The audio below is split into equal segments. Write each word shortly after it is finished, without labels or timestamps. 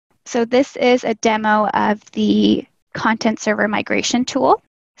So this is a demo of the content server migration tool.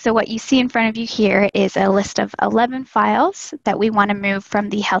 So what you see in front of you here is a list of 11 files that we want to move from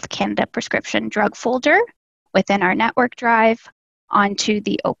the Health Canada prescription drug folder within our network drive onto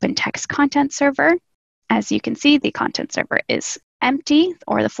the OpenText content server. As you can see, the content server is empty,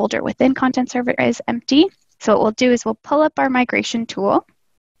 or the folder within content server is empty. So what we'll do is we'll pull up our migration tool.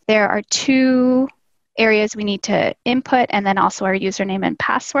 There are two areas we need to input, and then also our username and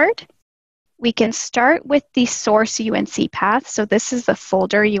password. We can start with the source UNC path. So this is the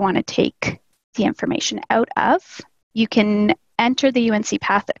folder you want to take the information out of. You can enter the UNC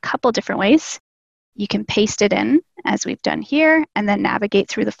path a couple different ways. You can paste it in, as we've done here, and then navigate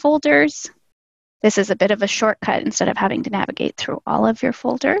through the folders. This is a bit of a shortcut instead of having to navigate through all of your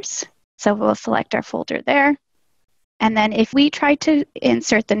folders. So we'll select our folder there. And then if we try to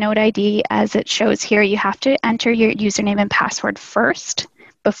insert the node ID as it shows here, you have to enter your username and password first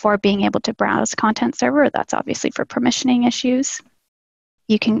before being able to browse content server. That's obviously for permissioning issues.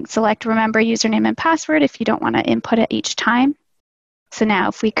 You can select remember username and password if you don't want to input it each time. So now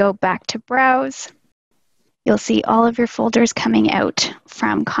if we go back to browse, you'll see all of your folders coming out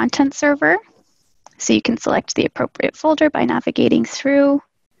from content server. So you can select the appropriate folder by navigating through.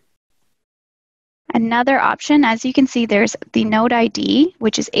 Another option, as you can see, there's the node ID,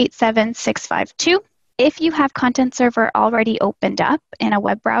 which is 87652. If you have content server already opened up in a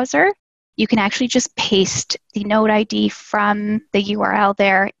web browser, you can actually just paste the node ID from the URL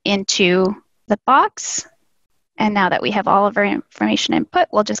there into the box. And now that we have all of our information input,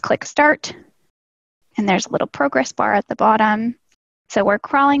 we'll just click Start. And there's a little progress bar at the bottom. So we're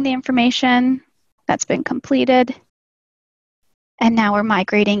crawling the information that's been completed. And now we're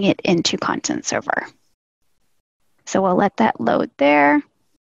migrating it into content server. So we'll let that load there. It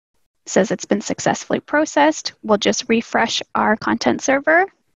says it's been successfully processed. We'll just refresh our content server.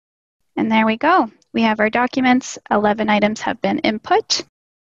 And there we go. We have our documents. 11 items have been input.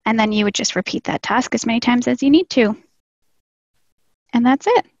 And then you would just repeat that task as many times as you need to. And that's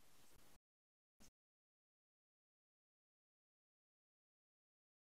it.